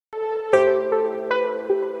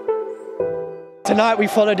Tonight we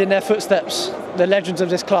followed in their footsteps, the legends of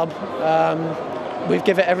this club. We've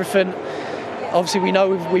given it everything. Obviously we know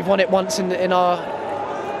we've won it once in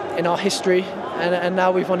our history, and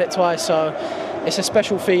now we've won it twice, so it's a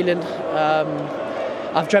special feeling.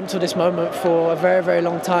 I've dreamt of this moment for a very, very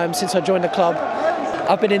long time since I joined the club.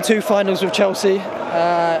 I've been in 2 finals with Chelsea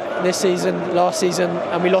this season, last season,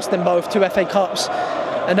 and we lost them both, 2 FA Cups,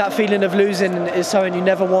 and that feeling of losing is something you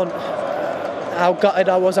never want. How gutted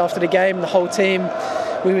I was after the game, the whole team,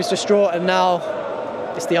 we was distraught, and now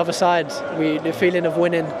it's the other side. The feeling of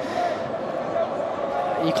winning,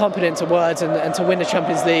 you can't put it into words, and to win the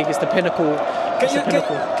Champions League is the pinnacle.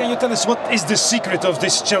 Can you tell us what is the secret of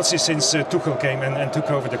this Chelsea since Tuchel came and took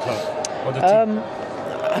over the club? Or the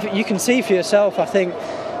team? You can see for yourself, I think,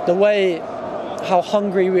 the way, how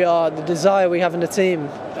hungry we are, the desire we have in the team.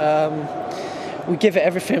 We give it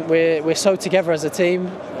everything, we're so together as a team.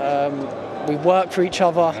 We work for each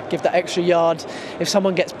other, give that extra yard. If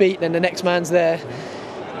someone gets beat, then the next man's there.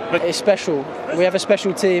 But it's special. We have a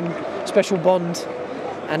special team, special bond,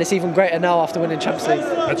 and it's even greater now after winning Champions League.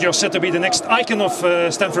 But you're set to be the next icon of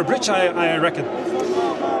Stamford Bridge, I reckon.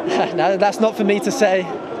 No, that's not for me to say.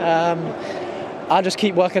 I just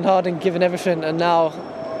keep working hard and giving everything, and now,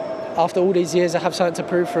 after all these years, I have something to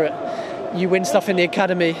prove for it. You win stuff in the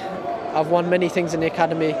academy. I've won many things in the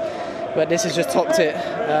academy, but this has just topped it.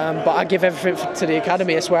 But I give everything to the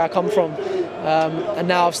academy. It's where I come from. And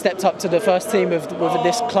now I've stepped up to the first team with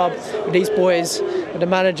this club, with these boys, with the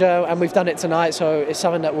manager, and we've done it tonight. So it's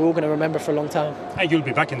something that we're all going to remember for a long time. And you'll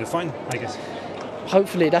be back in the final, I guess.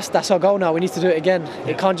 Hopefully, that's our goal now. We need to do it again.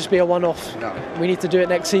 It can't just be a one-off. No. We need to do it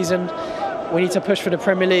next season. We need to push for the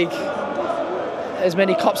Premier League. As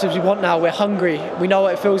many cups as we want now. We're hungry. We know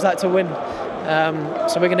what it feels like to win.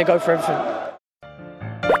 So we're going to go for everything.